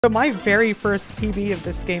So my very first PB of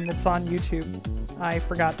this game that's on YouTube, I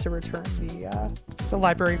forgot to return the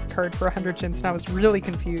library card for 100 gems, and I was really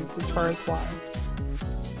confused as far as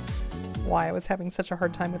why I was having such a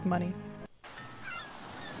hard time with money.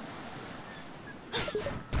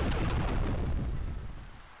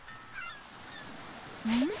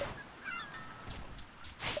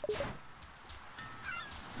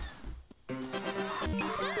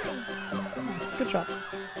 Nice, good job.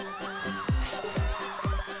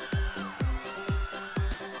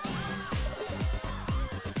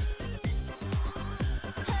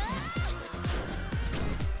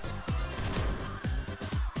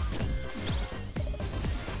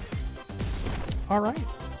 Alright,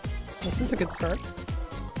 this is a good start.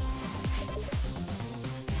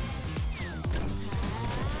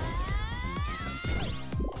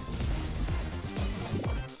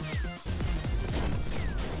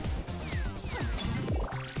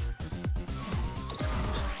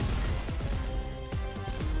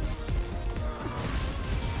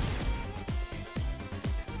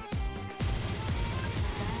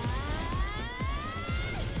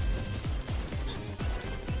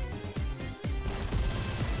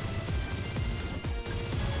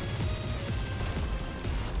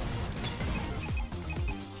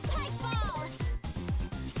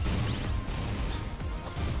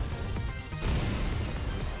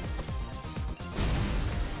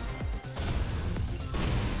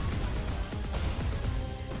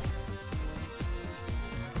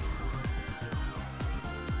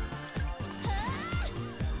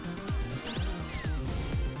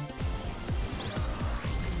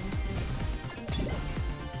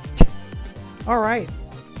 All right,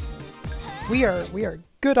 we are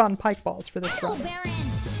good on pike balls for this run.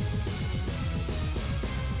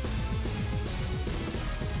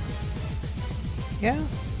 Yeah,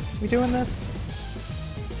 we doing this?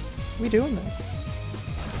 We doing this?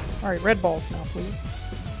 All right, red balls now, please.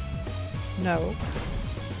 No,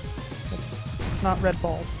 it's not red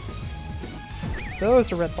balls.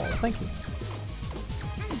 Those are red balls. Thank you.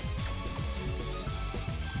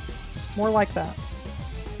 More like that.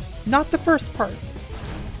 Not the first part.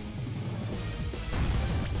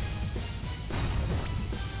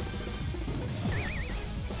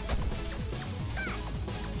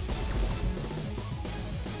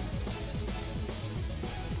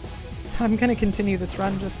 I'm gonna continue this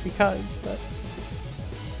run just because,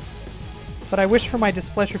 but I wish for my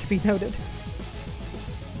displeasure to be noted.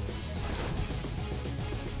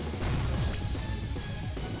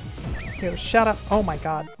 Yo, shut up. Oh my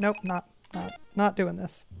god. Nope, not doing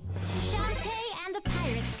this. Shantae and the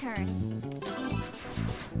Pirate's Curse.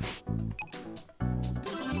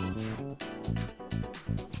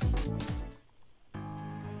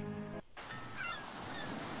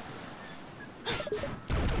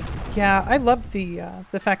 Yeah, I love the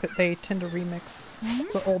fact that they tend to remix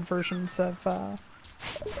the old versions of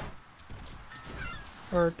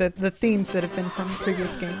or the themes that have been from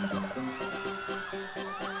previous games.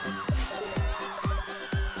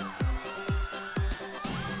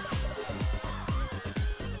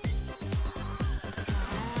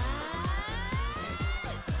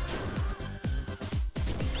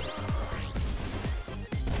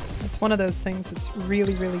 It's one of those things that's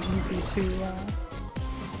really, really easy to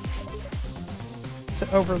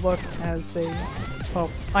overlook as a... well,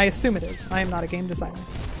 I assume it is. I am not a game designer.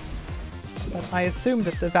 But I assume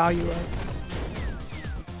that the value of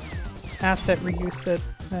asset reuse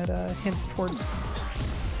that hints towards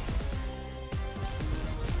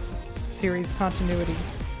series continuity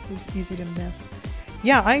is easy to miss.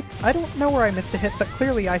 Yeah, I don't know where I missed a hit, but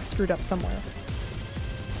clearly I screwed up somewhere.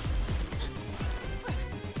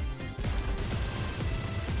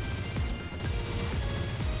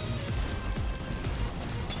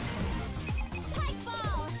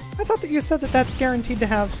 I thought that you said that that's guaranteed to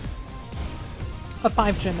have a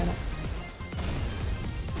 5 gem in it.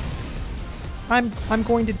 I'm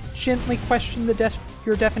going to gently question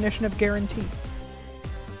your definition of guaranteed.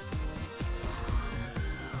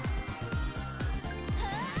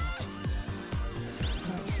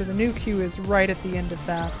 Alright, so the new queue is right at the end of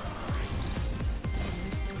that.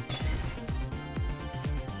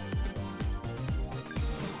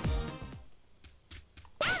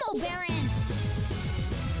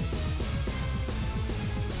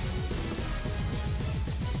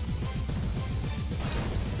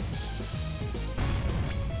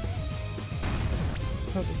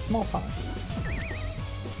 Oh, the small pot.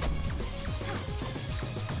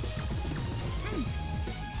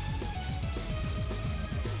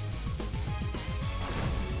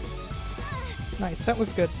 Nice, that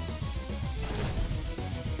was good.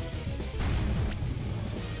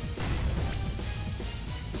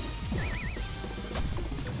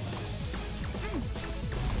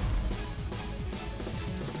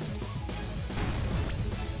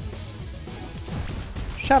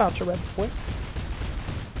 Shout out to Red Splits.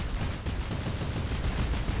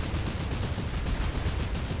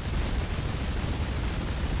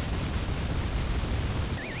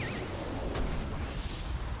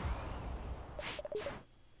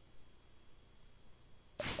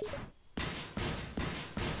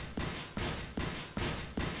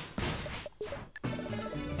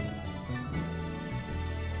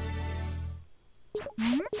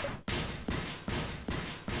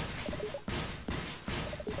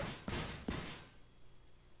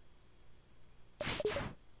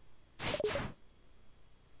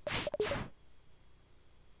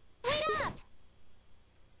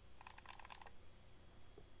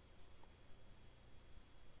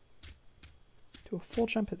 Do a full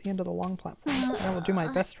jump at the end of the long platform. I will do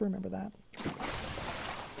my best to remember that.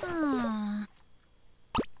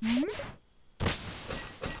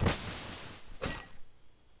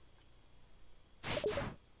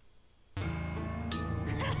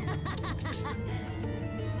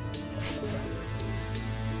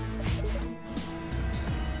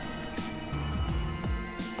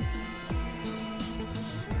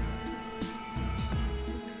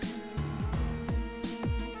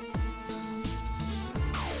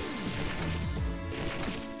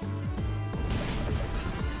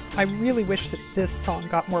 I really wish that this song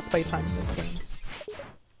got more playtime in this game.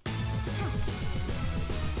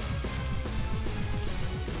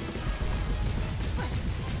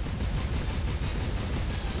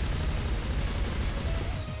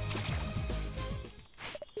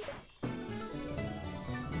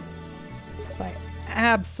 So I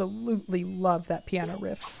absolutely love that piano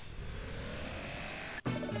riff.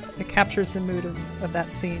 It captures the mood of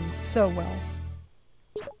that scene so well.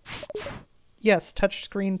 Yes,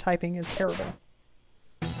 touchscreen typing is terrible.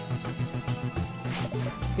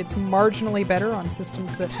 It's marginally better on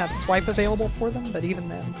systems that have swipe available for them, but even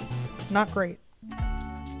then, not great.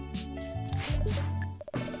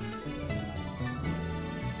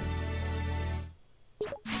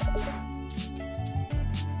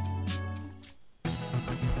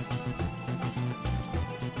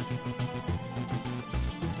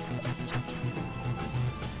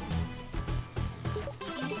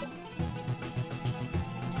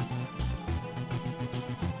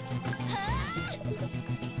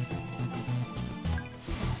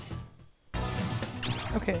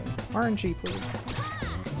 Okay, RNG, please.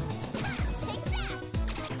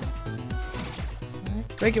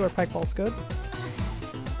 Alright, regular pike ball's good.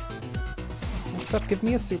 Next up, give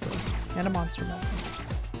me a super and a monster ball.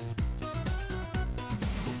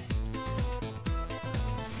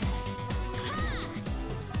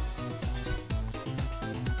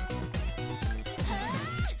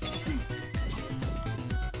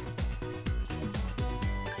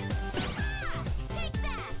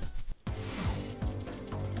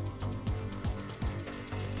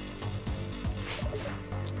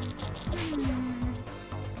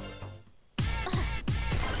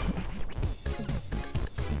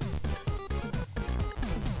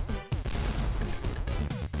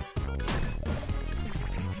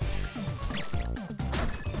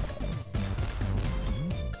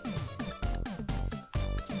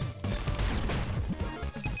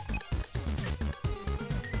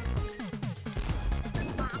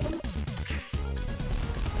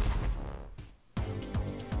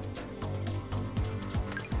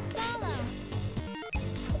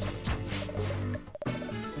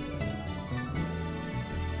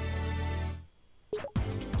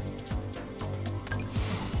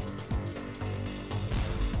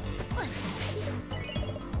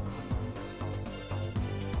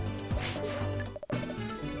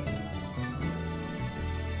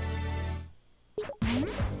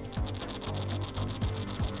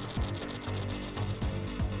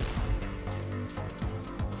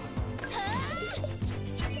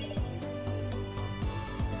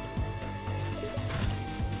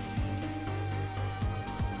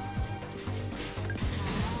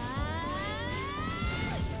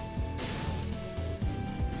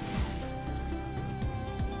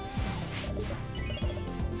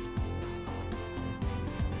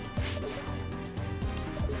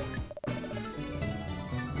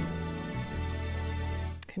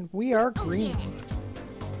 And we are green.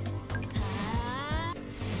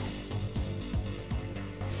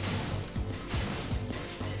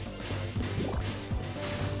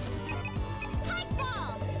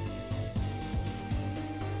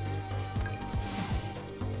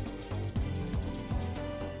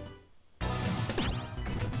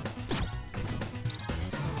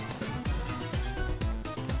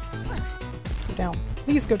 Go down.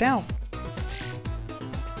 Please go down.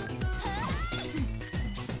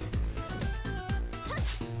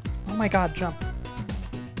 Oh my god, jump.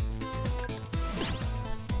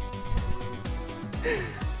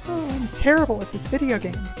 Oh, I'm terrible at this video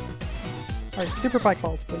game. Alright, super bike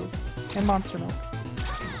balls, please. And monster milk.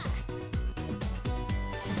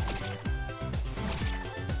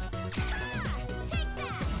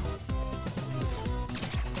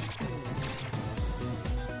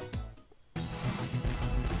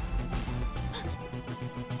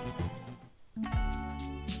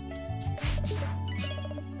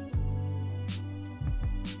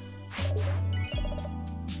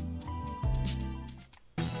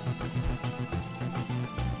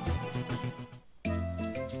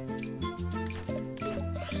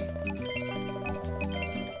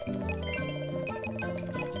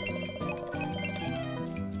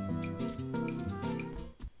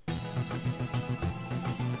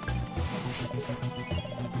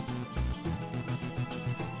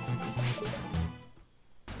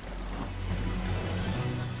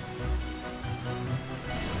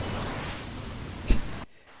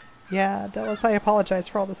 Yeah, Dallas, I apologize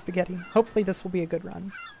for all the spaghetti. Hopefully this will be a good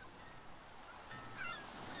run.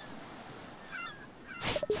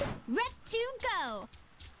 Rep to go.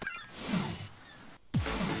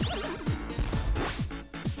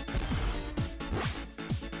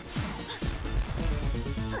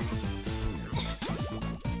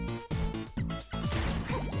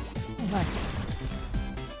 Oh, nice.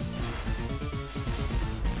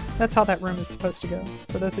 That's how that room is supposed to go,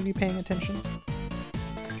 for those of you paying attention.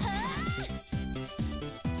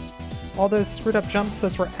 All those screwed up jumps,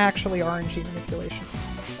 those were actually RNG manipulation.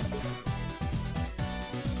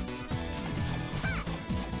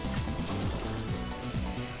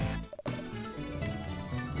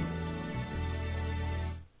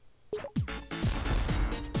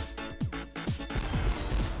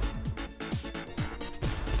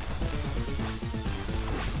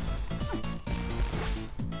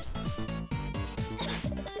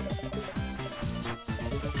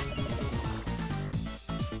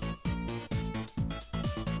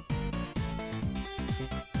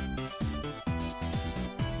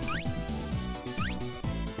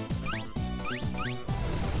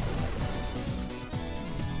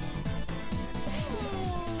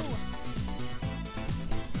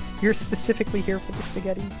 You're specifically here for the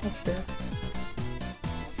spaghetti. That's fair.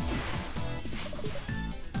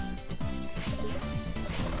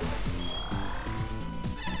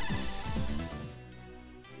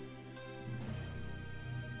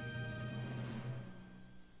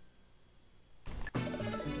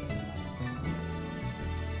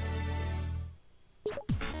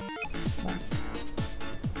 Nice.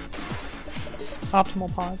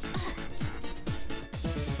 Optimal pause.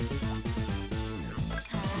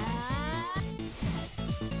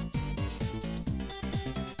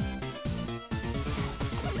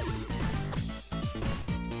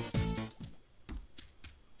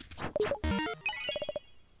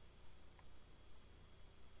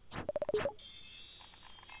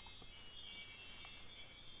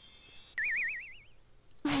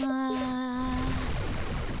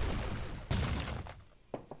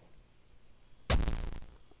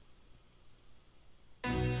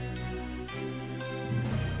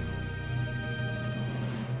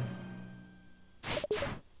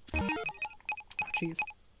 Jeez.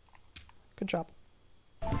 Good job.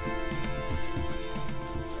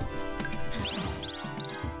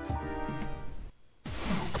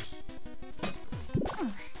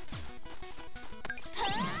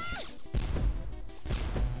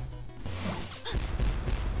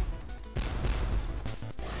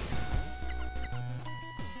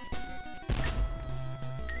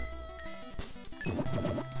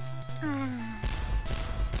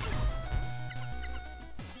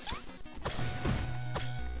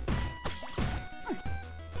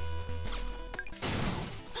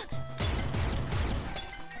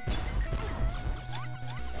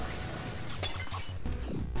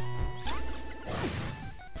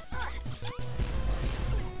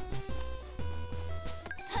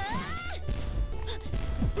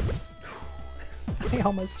 I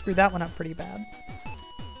almost screwed that one up pretty bad.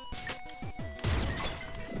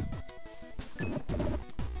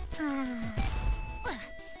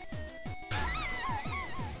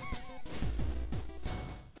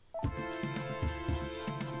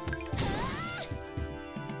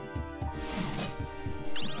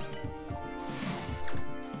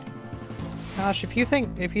 Gosh, if you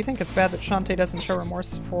think it's bad that Shantae doesn't show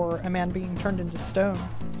remorse for a man being turned into stone,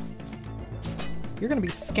 you're gonna be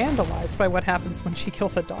scandalized by what happens when she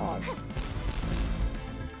kills a dog.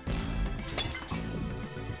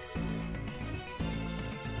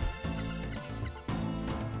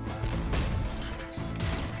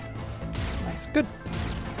 Nice. Good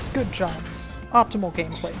job. Optimal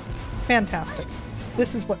gameplay. Fantastic.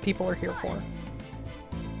 This is what people are here for.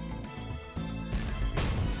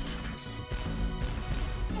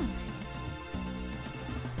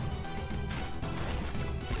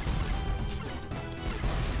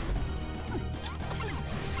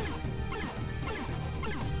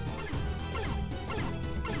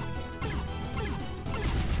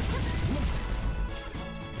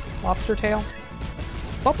 Lobster tail.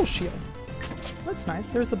 Bubble shield. That's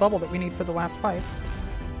nice. There's the bubble that we need for the last fight.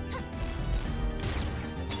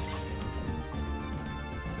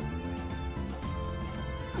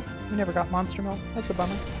 We never got monster milk. That's a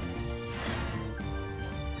bummer.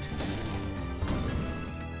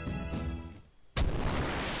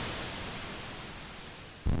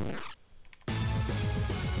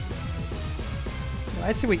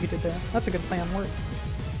 I see what you did there. That's a good play on words.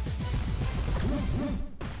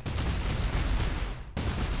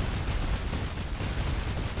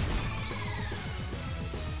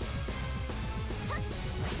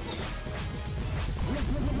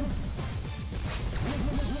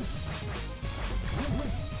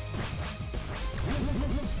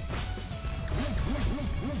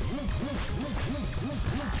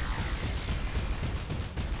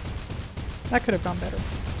 That could have gone better.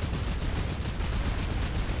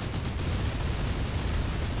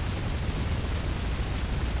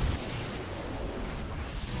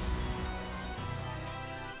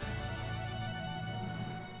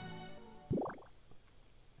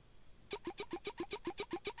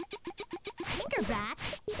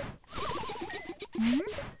 Tinkerbats? Hmm?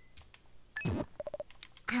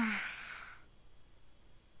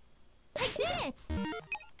 I did it!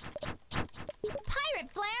 Pirate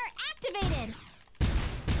flare activated!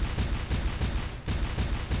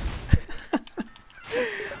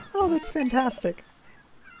 Oh, that's fantastic.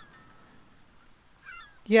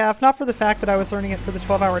 Yeah, if not for the fact that I was learning it for the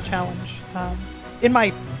 12-hour challenge. In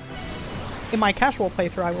my casual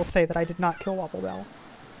playthrough, I will say that I did not kill Wobble Bell.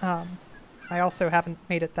 I also haven't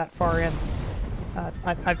made it that far in.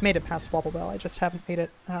 I've made it past Wobble Bell, I just haven't made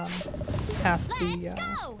it past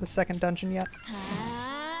the second dungeon yet.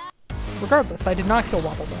 Regardless, I did not kill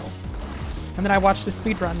Wobble Bell. And then I watched the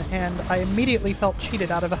speedrun, and I immediately felt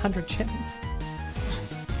cheated out of 100 gems.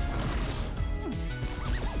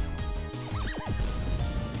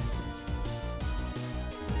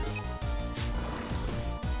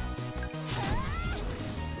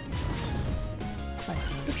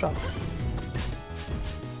 Nice. Good job.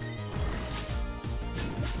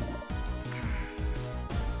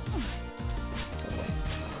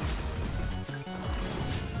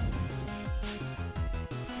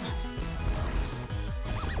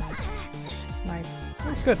 Nice.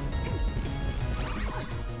 That's good.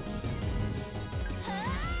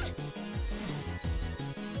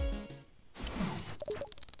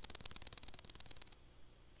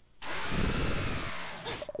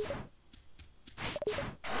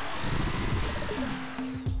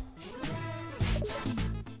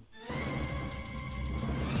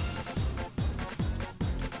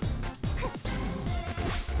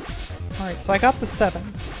 Alright, so I got the 7.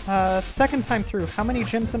 Second time through, how many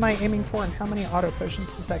gems am I aiming for and how many auto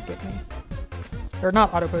potions does that get me? Or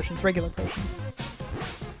not auto potions, regular potions.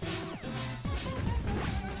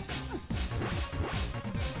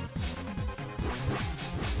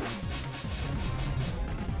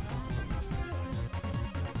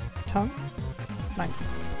 Tongue?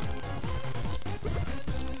 Nice.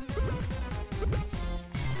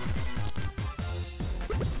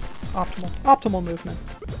 Optimal movement.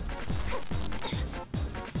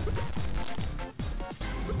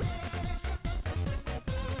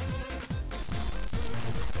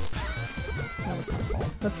 That was my fault.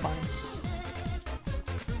 That's fine.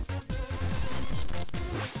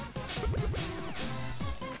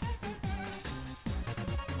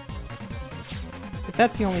 If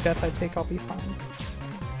that's the only death I take, I'll be fine.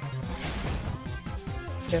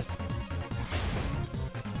 If.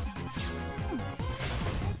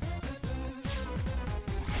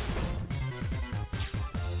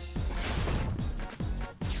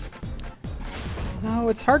 No,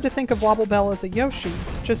 it's hard to think of Wobble Bell as a Yoshi,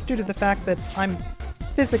 just due to the fact that I'm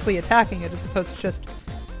physically attacking it as opposed to just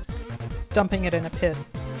dumping it in a pit,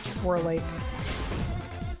 or a lake,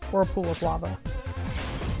 or a pool of lava,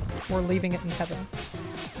 or leaving it in heaven.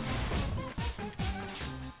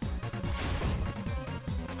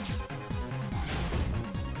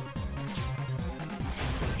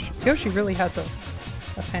 Yoshi really has a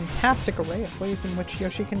fantastic array of ways in which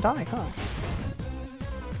Yoshi can die, huh?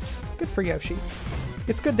 Good for Yoshi.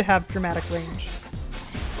 It's good to have dramatic range.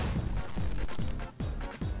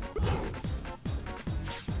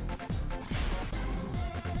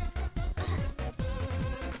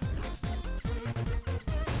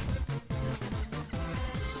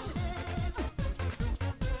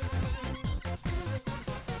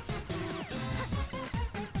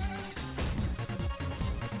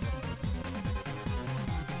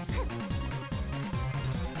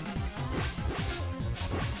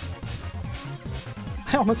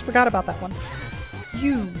 I almost forgot about that one.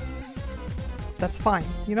 You! That's fine.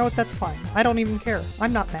 You know what? That's fine. I don't even care.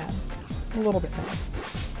 I'm not mad. I'm a little bit mad.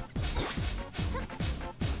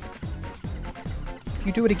 If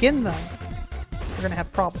you do it again, though, you're gonna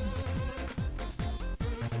have problems.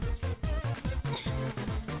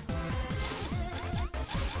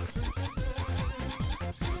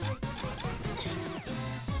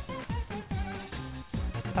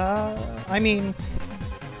 I mean,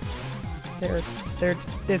 they're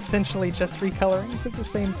essentially just recolorings of the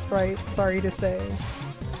same sprite, sorry to say.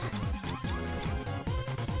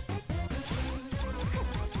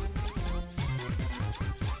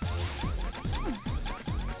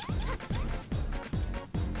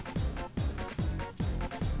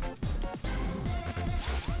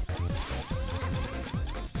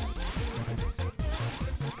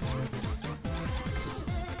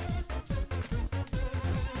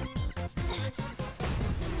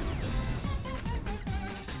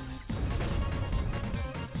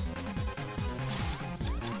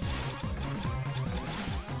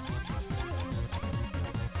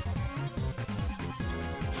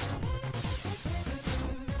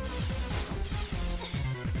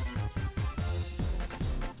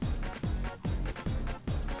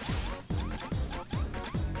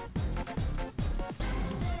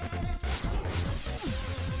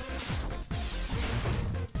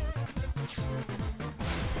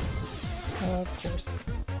 Of course.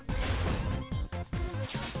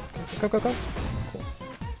 Go, go, go. Cool.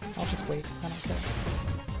 I'll just wait. I don't care.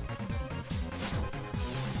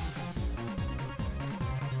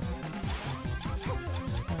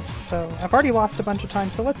 Alright, so I've already lost a bunch of time,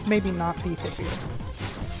 so let's maybe not beef it here.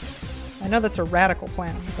 I know that's a radical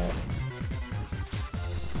plan, but...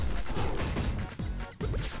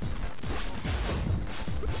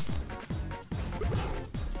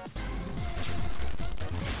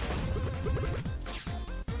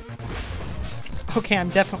 Okay, I'm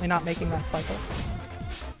definitely not making that cycle.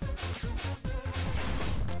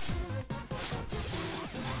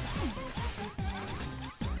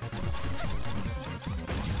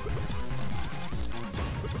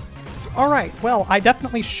 Alright, well, I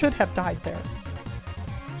definitely should have died there.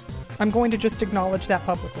 I'm going to just acknowledge that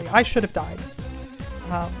publicly. I should have died.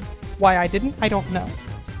 Why I didn't, I don't know.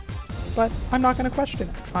 But I'm not going to question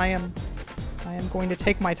it. I am going to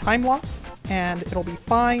take my time loss, and it'll be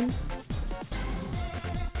fine.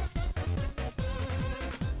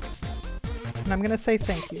 And I'm going to say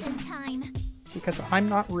thank you. Because I'm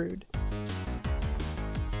not rude.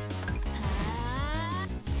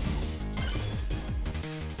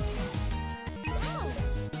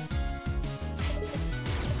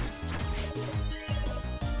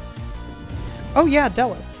 Oh yeah,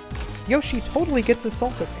 Delis. Yoshi totally gets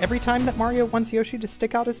assaulted. Every time that Mario wants Yoshi to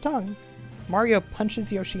stick out his tongue, Mario punches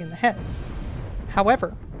Yoshi in the head.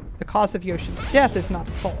 However, the cause of Yoshi's death is not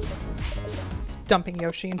assault. It's dumping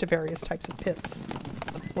Yoshi into various types of pits,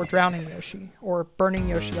 or drowning Yoshi, or burning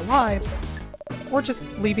Yoshi alive, or just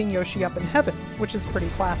leaving Yoshi up in heaven, which is pretty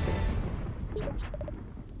classy.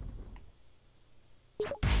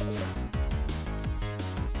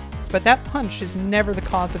 But that punch is never the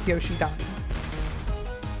cause of Yoshi dying.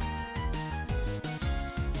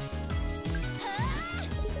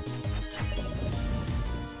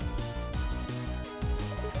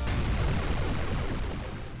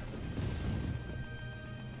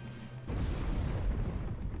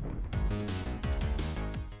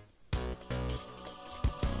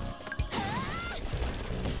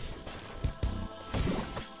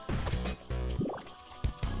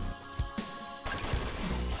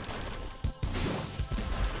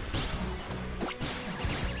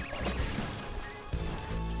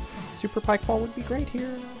 Super Pike Ball would be great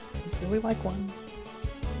here. I'd really like one.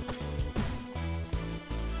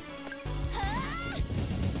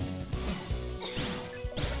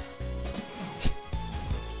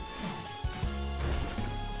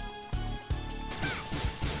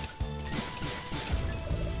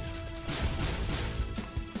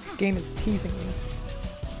 This game is teasing me.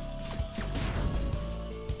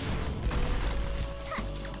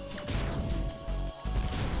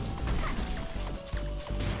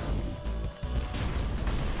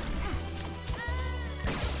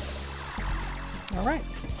 Alright.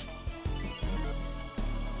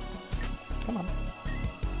 Come on.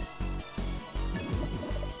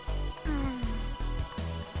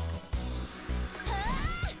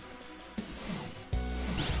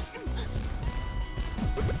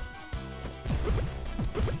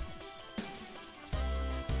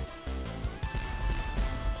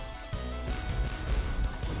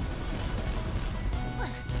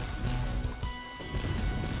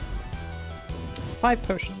 Five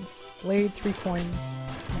potions. Blade, 3 coins.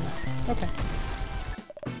 Okay.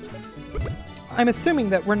 I'm assuming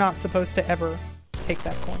that we're not supposed to ever take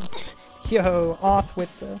that coin. Yo, off with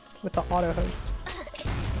the auto host.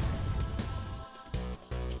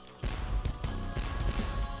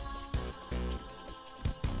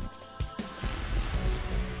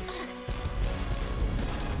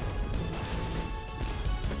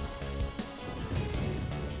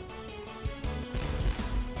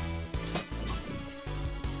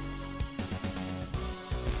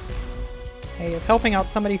 Hey, if helping out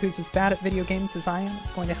somebody who's as bad at video games as I am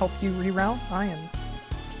is going to help you reroute, I am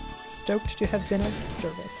stoked to have been of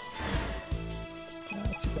service.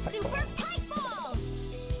 Super Fight Ball.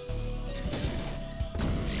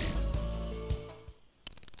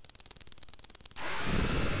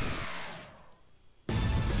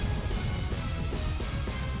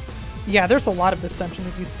 Yeah, there's a lot of this dungeon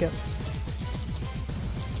that you skip.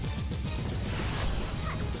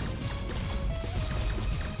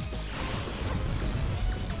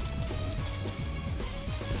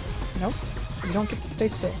 Nope. You don't get to stay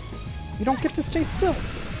still. You don't get to stay still!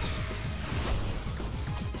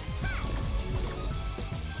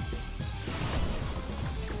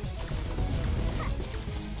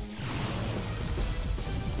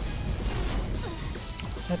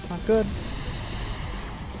 That's not good.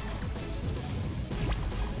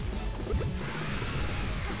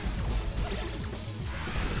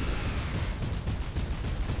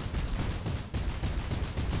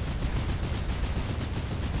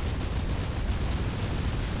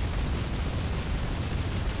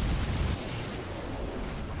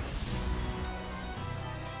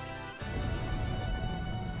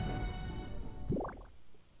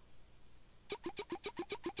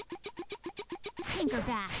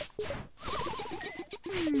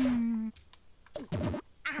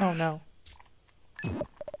 Oh no.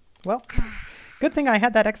 Well, good thing I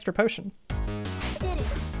had that extra potion. Did it.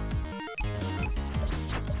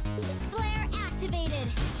 Flare activated.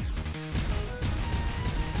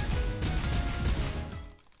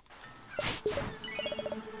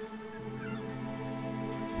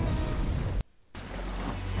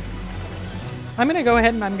 I'm gonna go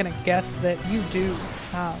ahead and I'm gonna guess that you do,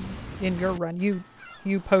 in your run,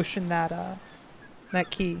 you potion that that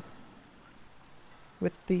key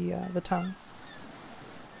with the tongue.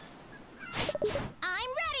 I'm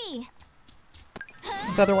ready.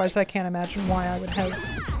 Because otherwise I can't imagine why I would have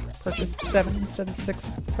purchased 7 instead of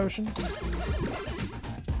 6 potions.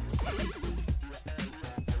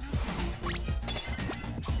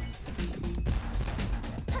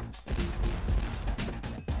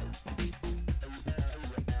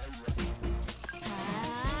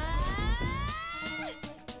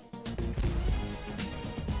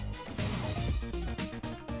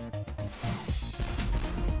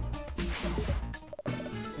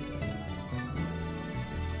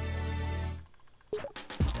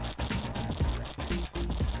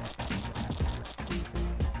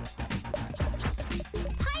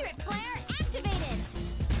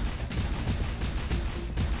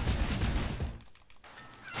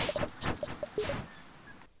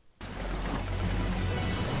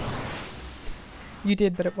 You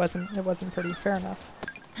did, but it wasn't pretty. Fair enough.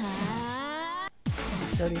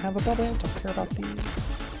 You already have a bubble, don't care about these.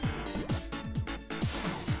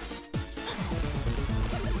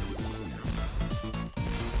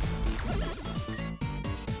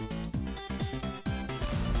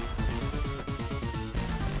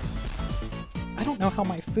 I don't know how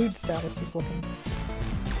my food status is looking.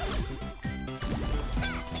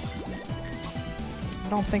 I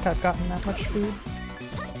don't think I've gotten that much food.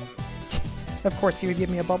 Of course you would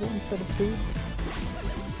give me a bubble instead of food.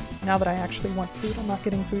 Now that I actually want food, I'm not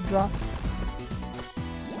getting food drops.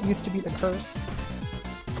 It used to be the curse.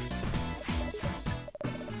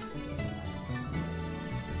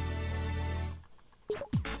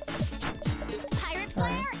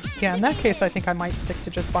 Alright. Yeah, in that case I think I might stick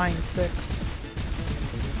to just buying 6.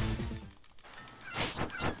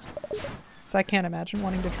 So I can't imagine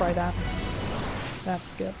wanting to try that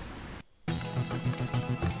skip.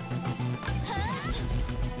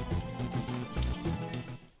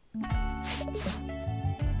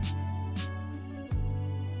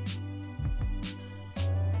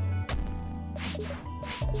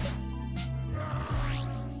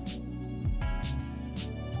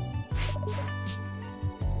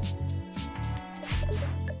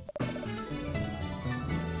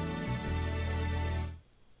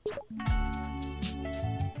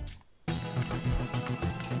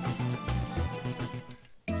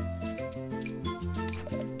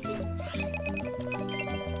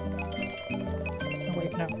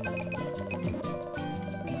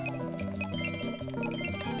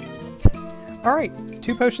 Alright,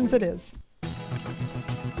 2 potions it is.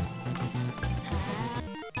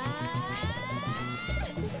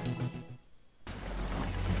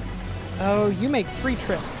 Oh, you make 3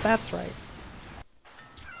 trips. That's right.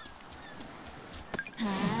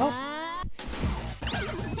 Oh. Take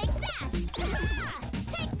that!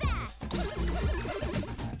 Take that!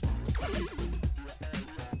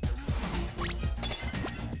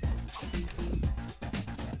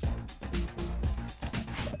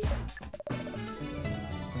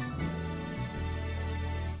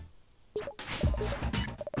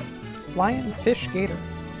 Lion, fish, gator.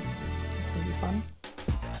 That's gonna be fun.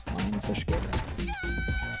 Lion, fish, gator.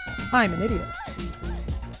 I'm an idiot.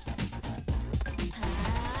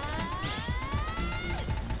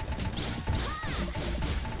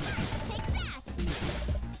 Take that!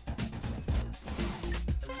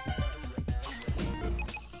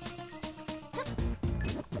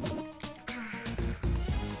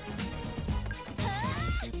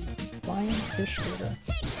 Lion, fish, gator.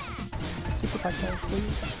 Super cocktails,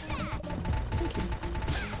 please. Thank you.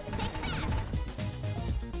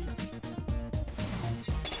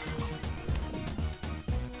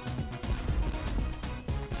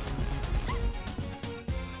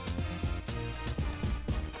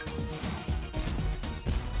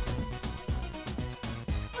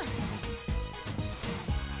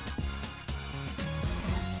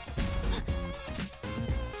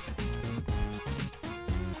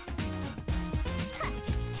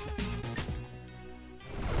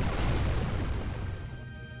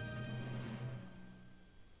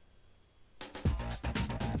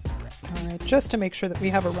 Alright, just to make sure that we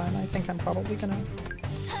have a run, I think I'm probably gonna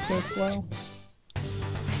go slow.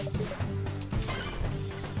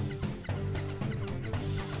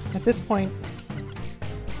 At this point,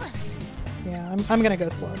 yeah, I'm gonna go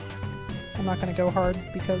slow. I'm not gonna go hard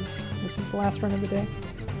because this is the last run of the day.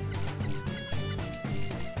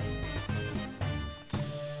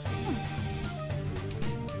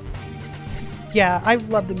 Yeah, I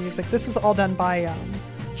love the music. This is all done by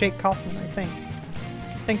Jake Kaufman, I think.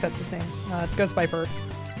 I think that's his name. It goes by Vert.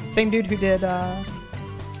 Same dude who did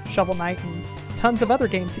Shovel Knight and tons of other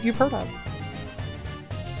games that you've heard of.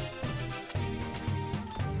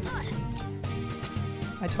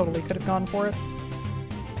 I totally could have gone for it.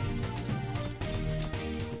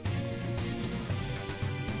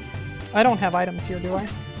 I don't have items here, do I?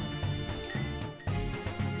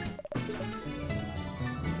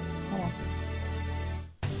 Oh well.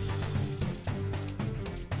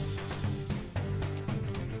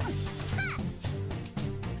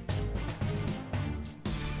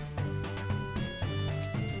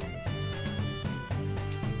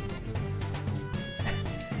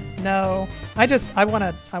 No, I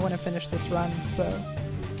wanna finish this run, so.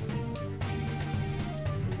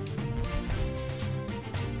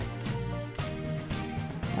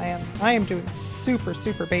 I am doing super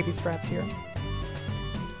baby strats here.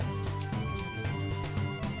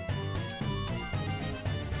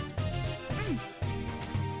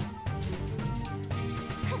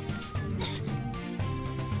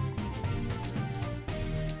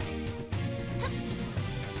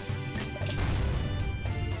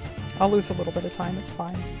 I'll lose a little bit of time, it's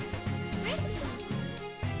fine.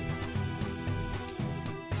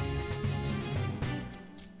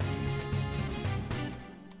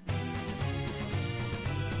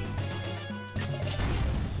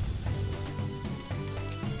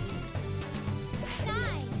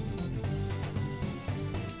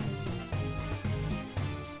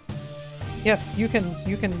 Yes, you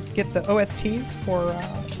can get the OSTs for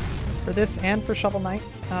this and for Shovel Knight.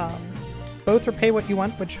 Both are pay what you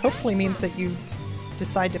want, which hopefully means that you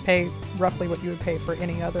decide to pay roughly what you would pay for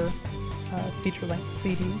any other feature-length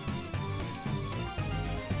CD.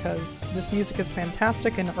 Because this music is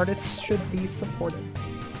fantastic and artists should be supported.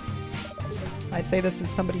 I say this as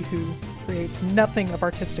somebody who creates nothing of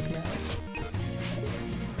artistic merit.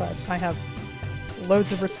 But I have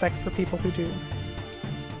loads of respect for people who do.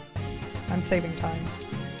 I'm saving time.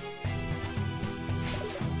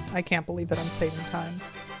 I can't believe that I'm saving time.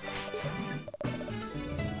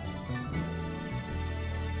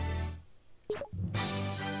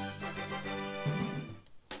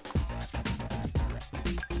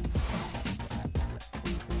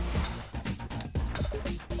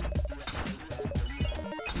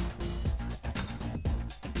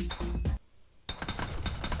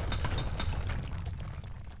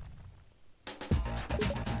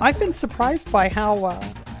 I've been surprised by how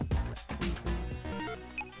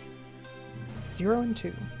 0 and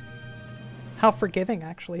 2. How forgiving,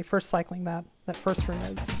 actually, for cycling that first room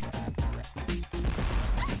is.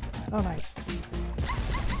 Oh, nice.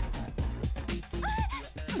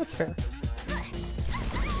 That's fair.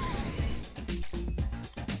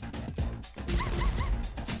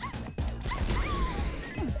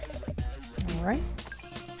 All right.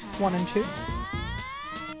 1 and 2.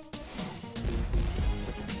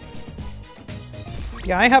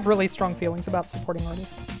 Yeah, I have really strong feelings about supporting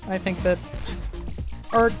artists. I think that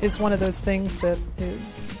art is one of those things that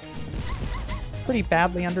is pretty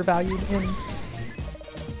badly undervalued in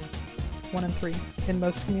 1 and 3 in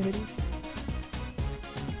most communities.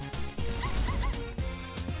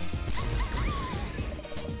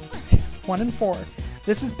 One and 4.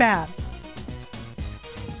 This is bad.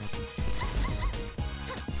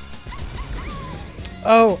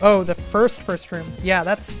 Oh, the first room. Yeah,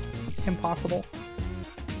 that's impossible.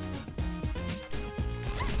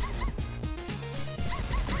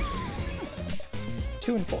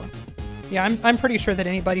 Two and 4. Yeah, I'm pretty sure that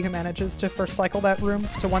anybody who manages to first cycle that room,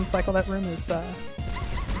 to one cycle that room is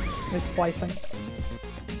splicing.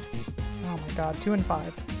 Oh my god, 2 and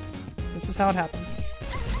 5. This is how it happens.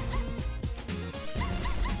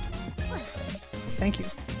 Thank you.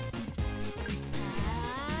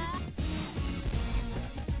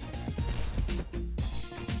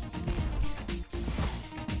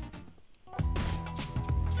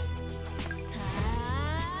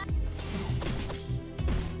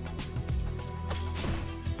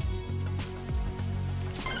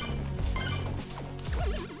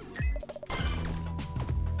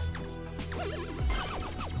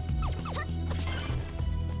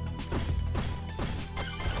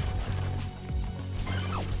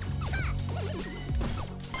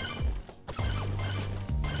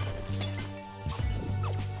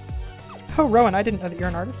 Oh, Rowan, I didn't know that you're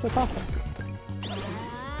an artist. That's awesome.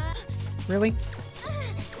 Really?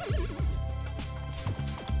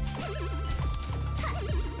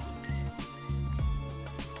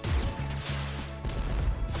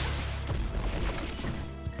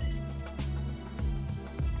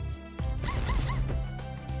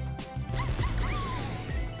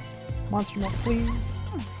 Monster milk, please.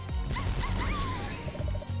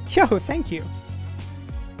 Yo, thank you.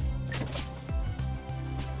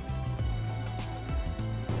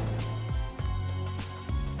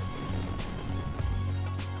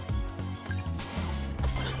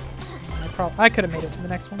 I could have made it to the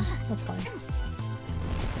next one. That's fine.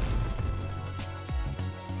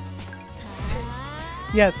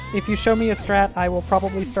 Yes, if you show me a strat, I will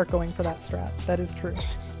probably start going for that strat. That is true.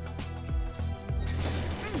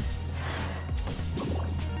 Super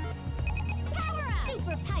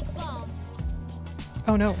pipe bomb.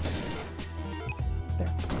 Oh no.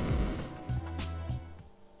 There.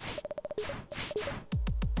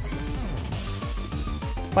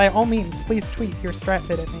 By all means, please tweet your strat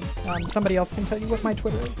bit at me. Somebody else can tell you what my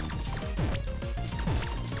Twitter is.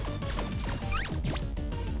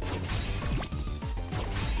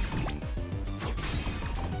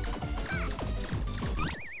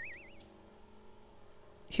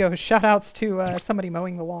 Yo, shoutouts to somebody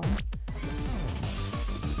mowing the lawn.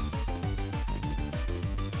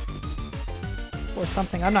 Or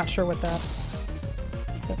something. I'm not sure what that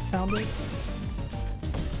sound is.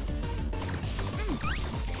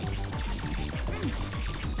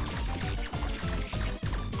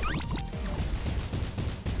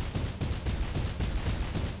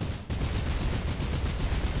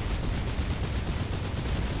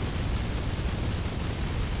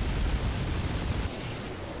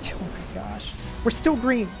 We're still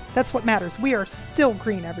green. That's what matters. We are still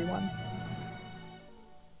green, everyone.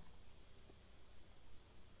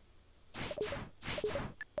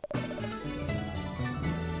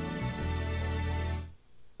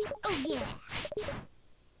 Oh yeah.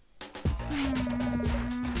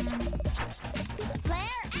 Flare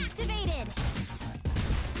activated.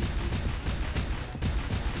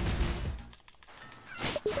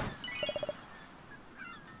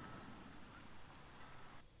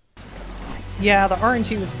 Yeah, the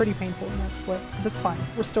RNG was pretty painful in that split. That's fine.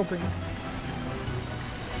 We're still green.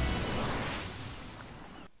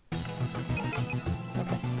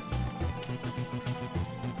 Okay.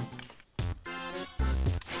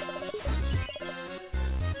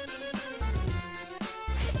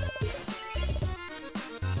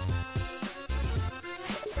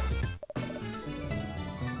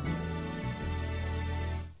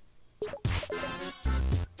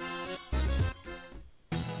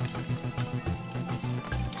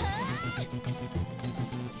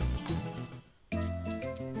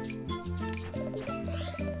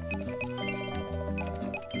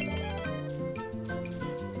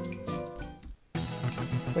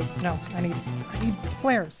 Wait, no, I need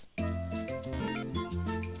flares.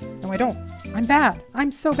 No, I don't. I'm bad. I'm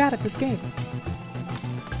so bad at this game.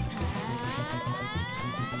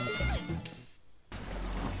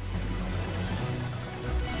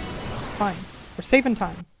 It's fine. We're saving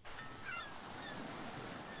time.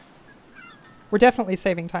 We're definitely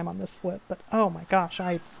saving time on this split, but oh my gosh,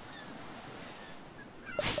 I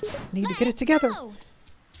need to get it together. Go.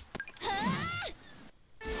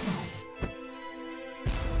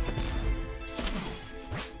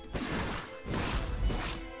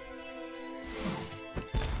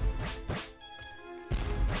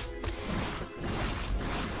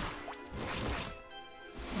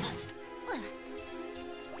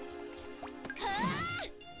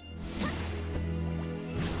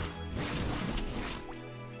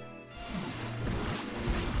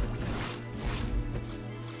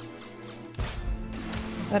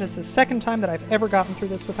 That is the second time that I've ever gotten through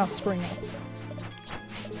this without screwing up.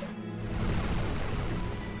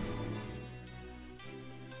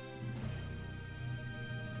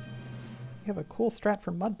 You have a cool strat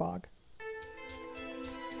for Mudbog.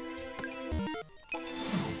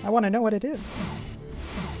 I want to know what it is.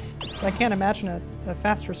 So I can't imagine a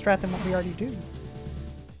faster strat than what we already do.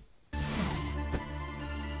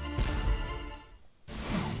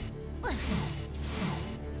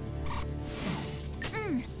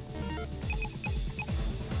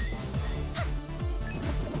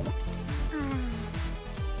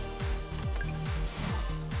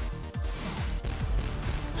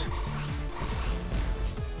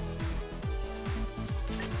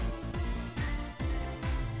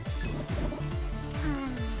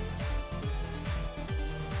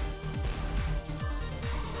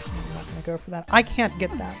 Go for that. I can't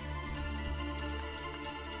get that.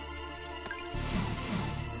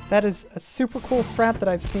 That is a super cool strat that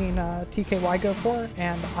I've seen TKY go for,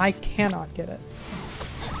 and I cannot get it.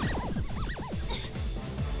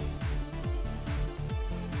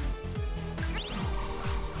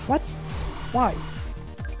 What? Why?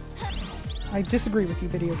 I disagree with you,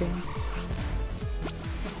 video game.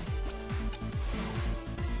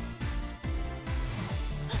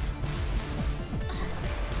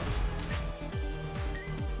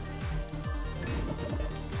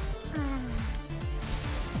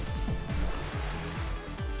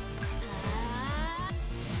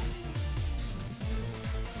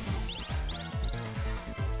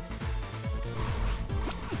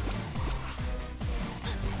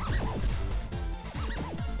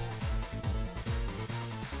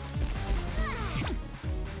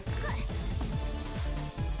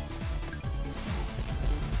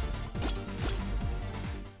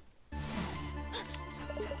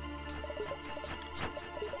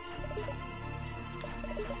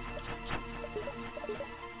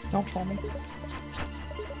 Don't troll me.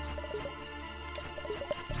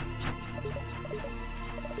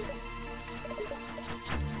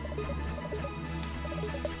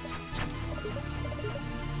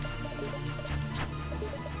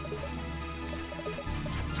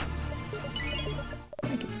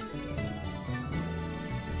 Thank you.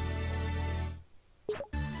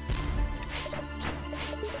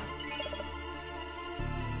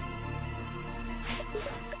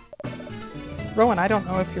 Rowan, I don't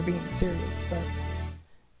know if you're being serious, but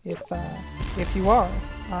if you are,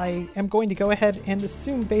 I am going to go ahead and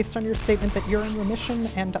assume, based on your statement, that you're in remission,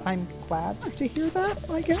 and I'm glad to hear that,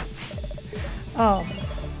 I guess.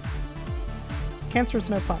 Cancer's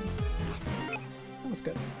no fun. That was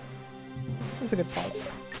good. That was a good pause.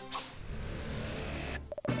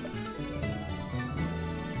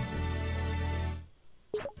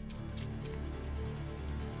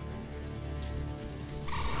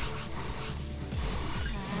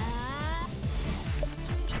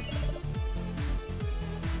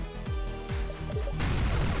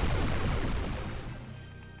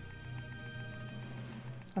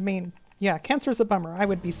 I mean, yeah, cancer's a bummer. I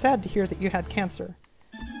would be sad to hear that you had cancer.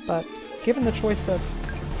 But given the choice of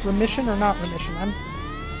remission or not remission, I'm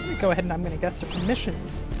going to go ahead and I'm going to guess that remission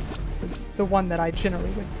is the one that I generally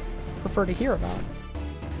would prefer to hear about.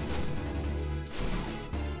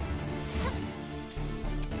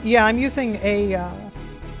 Yeah, I'm using a...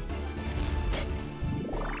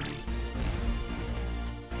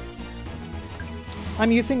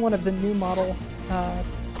 I'm using one of the new model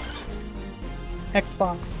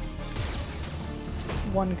Xbox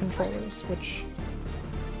One controllers, which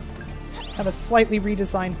have a slightly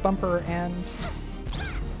redesigned bumper and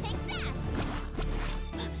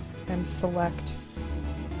select.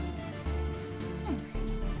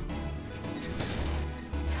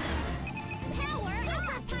 Power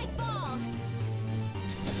up, pipe ball.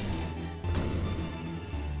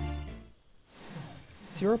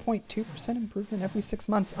 0.2% improvement every 6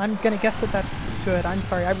 months. I'm gonna guess that that's good. I'm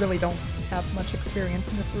sorry, I really don't have much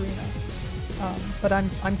experience in this arena. But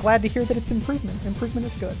I'm glad to hear that it's improvement. Improvement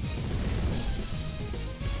is good.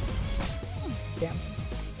 Damn.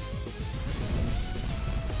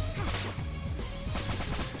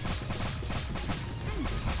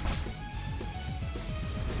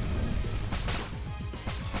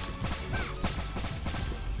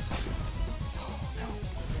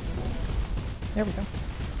 There we go.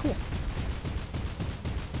 Cool.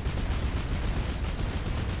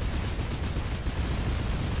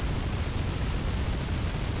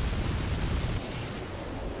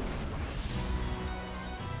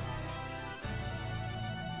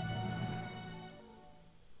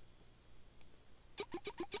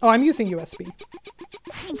 Oh, I'm using USB.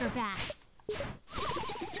 Tinkerbats.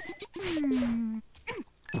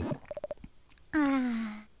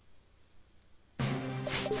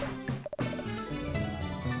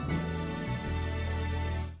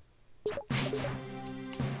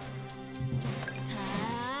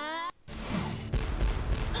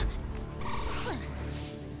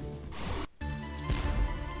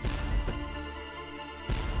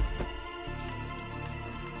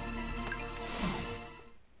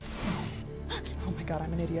 Oh my god,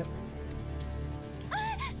 I'm an idiot.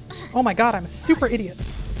 Oh my god, I'm a super idiot.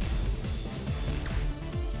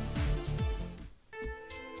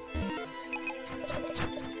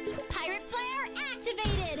 Pirate flare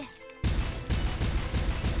activated.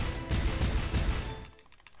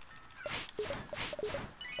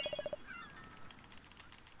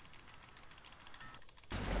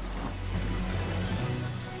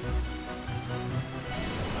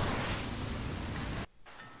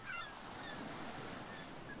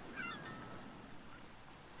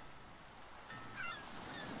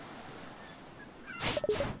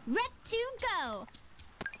 Red to go.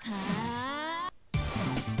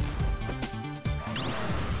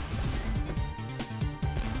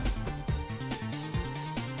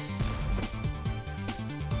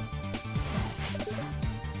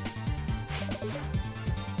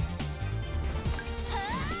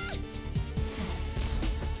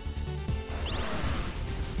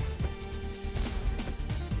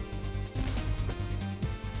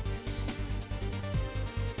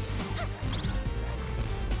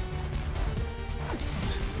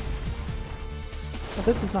 Well,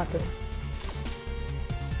 this is not good.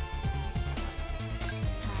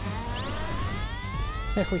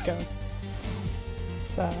 There we go.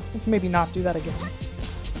 Let's maybe not do that again.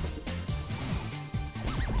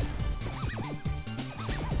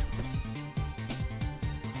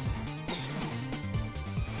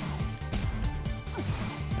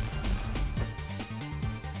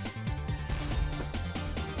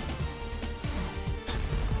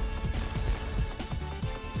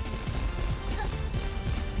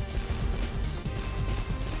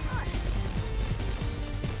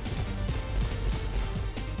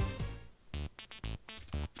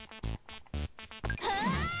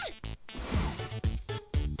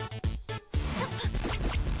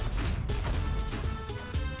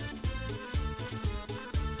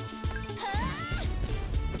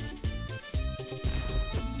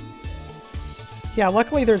 Yeah,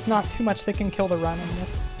 luckily there's not too much that can kill the run in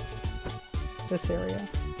this area.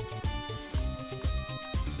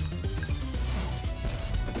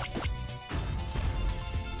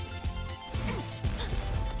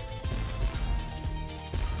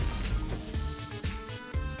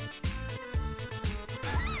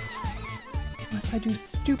 Unless I do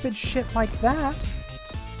stupid shit like that.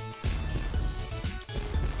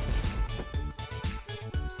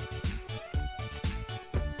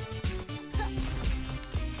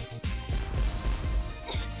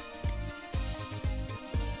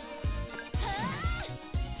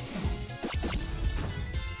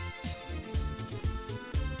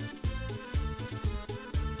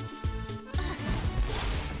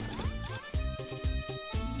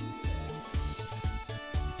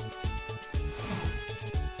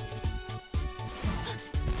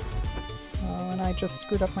 I just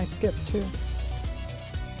screwed up my skip too.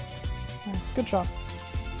 Nice, good job.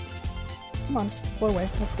 Come on, slow way,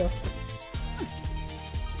 let's go.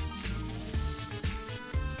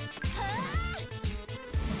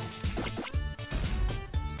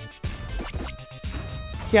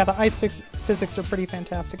 Yeah, the ice physics are pretty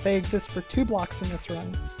fantastic. They exist for 2 blocks in this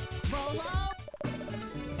run.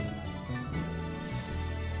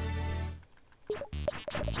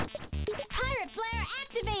 Pirate flare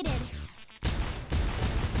activated.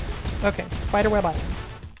 Okay, Spiderweb Island.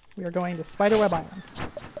 We are going to Spiderweb Island.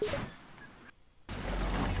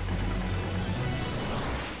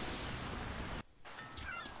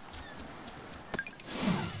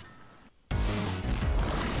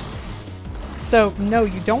 So, no,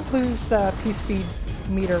 you don't lose P-speed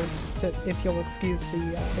meter, if you'll excuse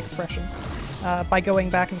the expression, by going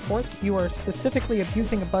back and forth. You are specifically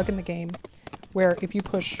abusing a bug in the game where if you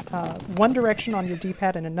push one direction on your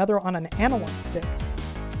D-pad and another on an analog stick,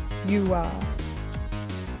 you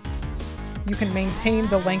can maintain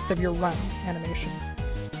the length of your run animation.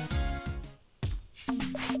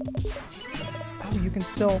 Oh, you can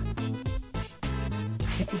still...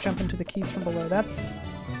 if you jump into the keys from below. That's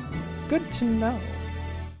good to know.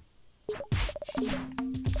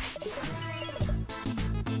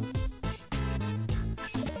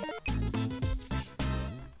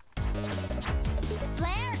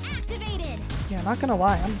 Flare activated. Yeah, not gonna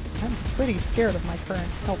lie, I'm pretty scared of my current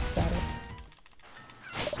health status.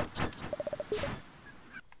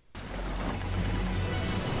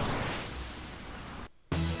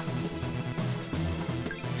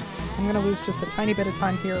 I'm gonna lose just a tiny bit of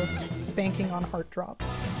time here, banking on heart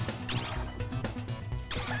drops.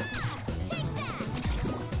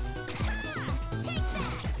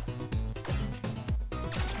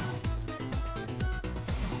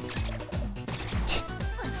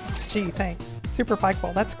 Gee, thanks. Super Pike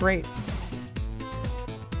Ball, that's great.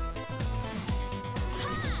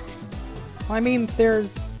 I mean,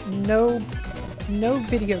 there's no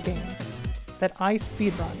video game that I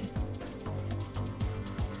speedrun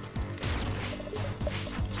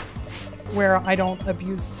where I don't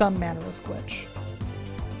abuse some manner of glitch.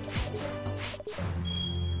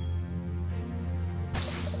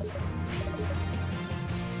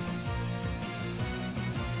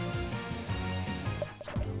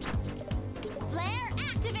 Flare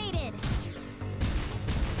activated.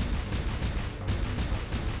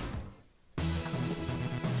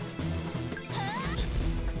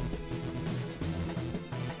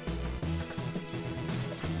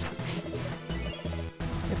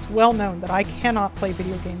 It's well known that I cannot play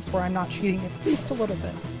video games where I'm not cheating at least a little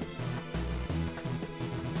bit.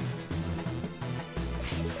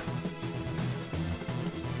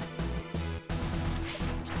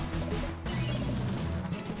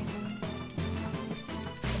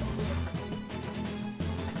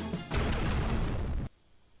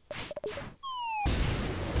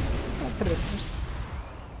 That could have been worse.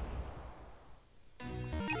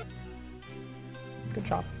 Good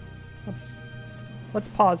job. Let's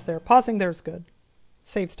pause there. Pausing there is good.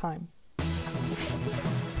 Saves time.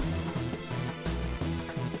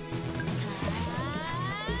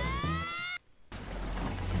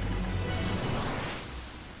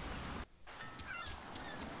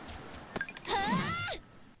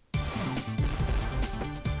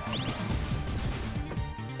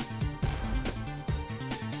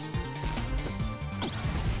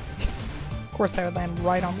 Of course I would land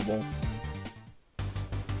right on the wolf.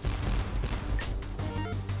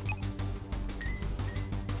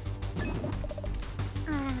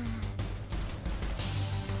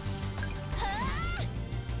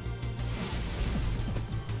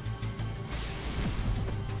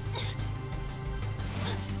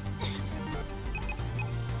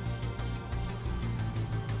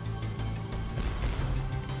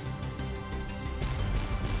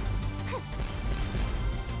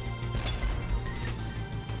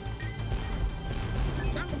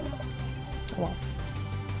 Well.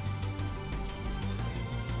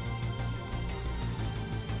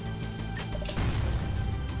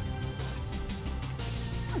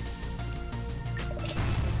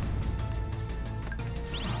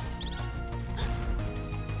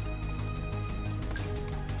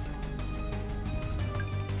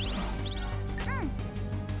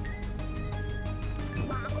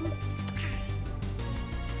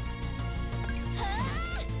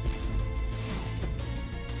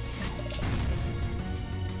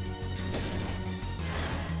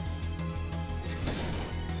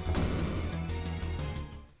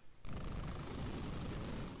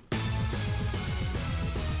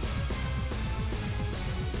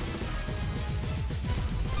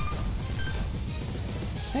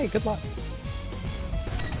 Hey, good luck.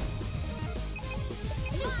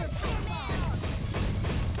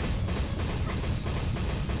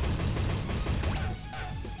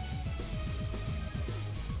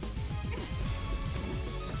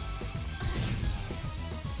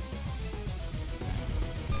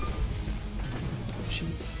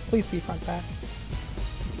 Jeez, please be front back.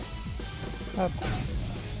 Of course.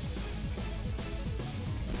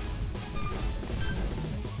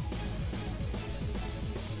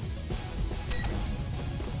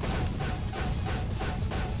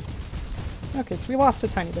 Okay, so we lost a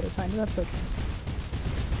tiny bit of time, but that's okay.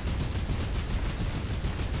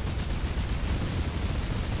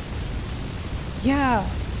 Yeah!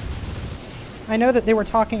 I know that they were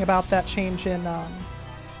talking about that change in,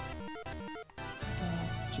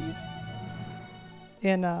 jeez.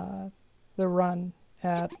 In, the run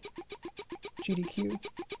at GDQ.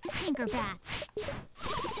 Tinkerbats.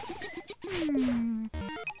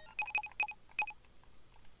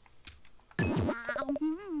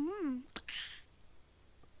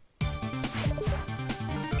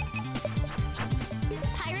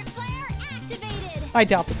 Pirate flare activated. I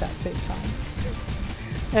doubt that that saved time.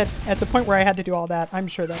 At the point where I had to do all that, I'm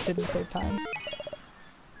sure that didn't save time.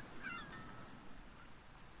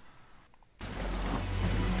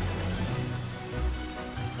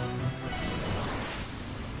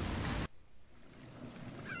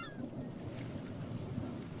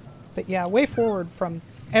 But yeah, way forward from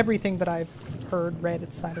everything that I've heard, read,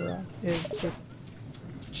 etc. is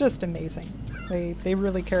just amazing. They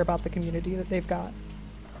really care about the community that they've got.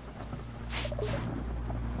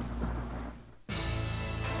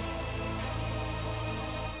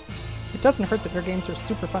 It doesn't hurt that their games are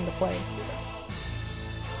super fun to play.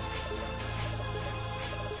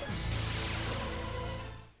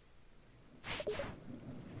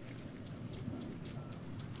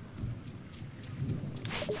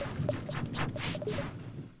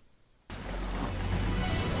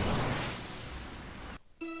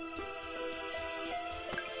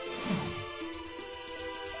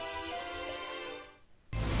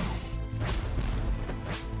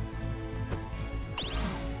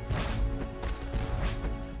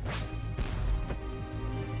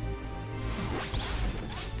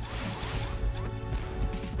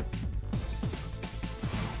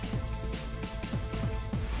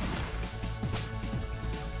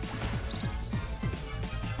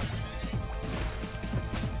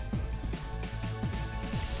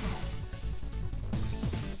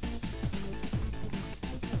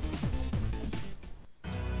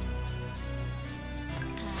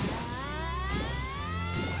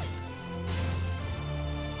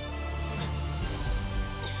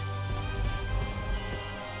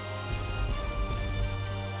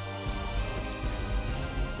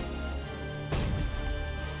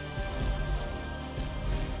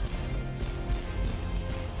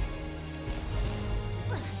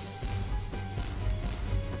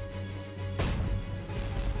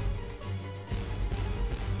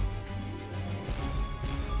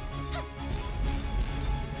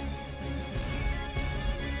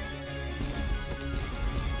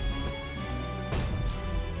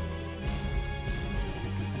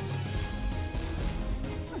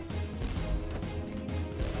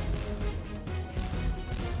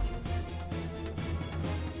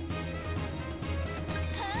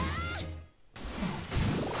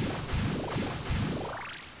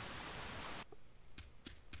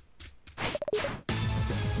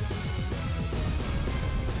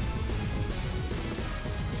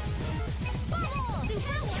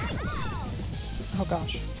 Oh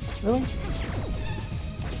gosh. Really?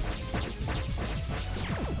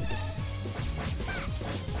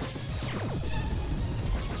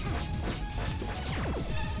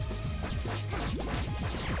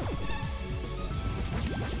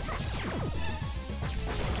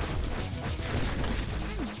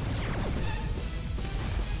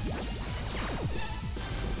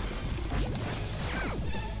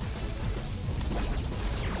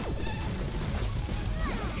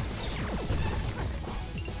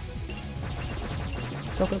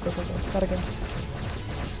 Go, go, go, go, go. Gotta go.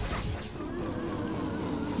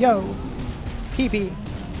 Yo! PB.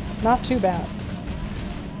 Not too bad.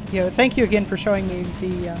 Yo, thank you again for showing me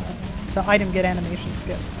the item get animation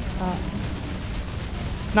skip.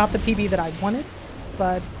 It's not the PB that I wanted,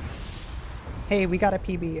 but hey, we got a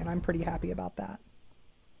PB and I'm pretty happy about that.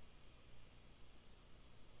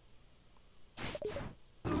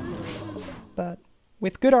 But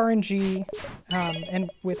with good RNG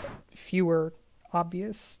and with fewer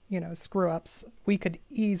obvious, screw-ups, we could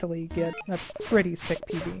easily get a pretty sick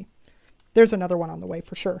PB. There's another one on the way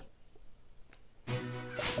for sure.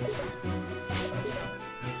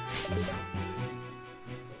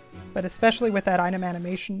 But especially with that item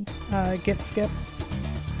animation get skip,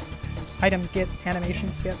 item get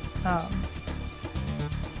animation skip,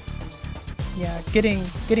 yeah, getting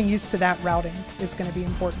used to that routing is going to be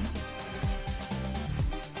important.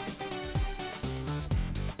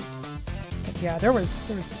 Yeah, there was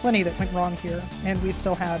plenty that went wrong here, and we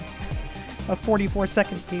still had a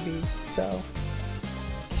 44-second PB, so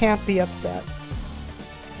can't be upset.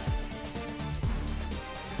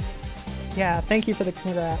 Yeah, thank you for the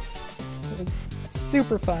congrats. It was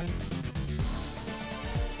super fun.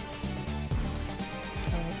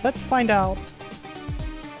 Let's find out.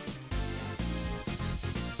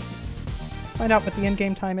 Let's find out what the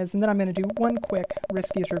end-game time is, and then I'm going to do one quick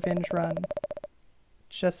Risky's Revenge run,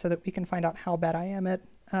 just so that we can find out how bad I am at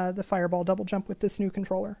the fireball double jump with this new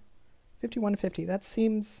controller. 5150, that's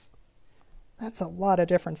a lot of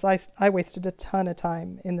difference. I wasted a ton of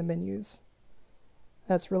time in the menus.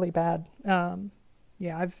 That's really bad.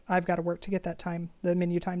 Yeah, I've got to work to get that time, the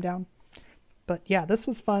menu time down. But yeah, this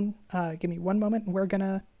was fun. Give me one moment and we're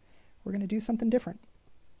gonna do something different.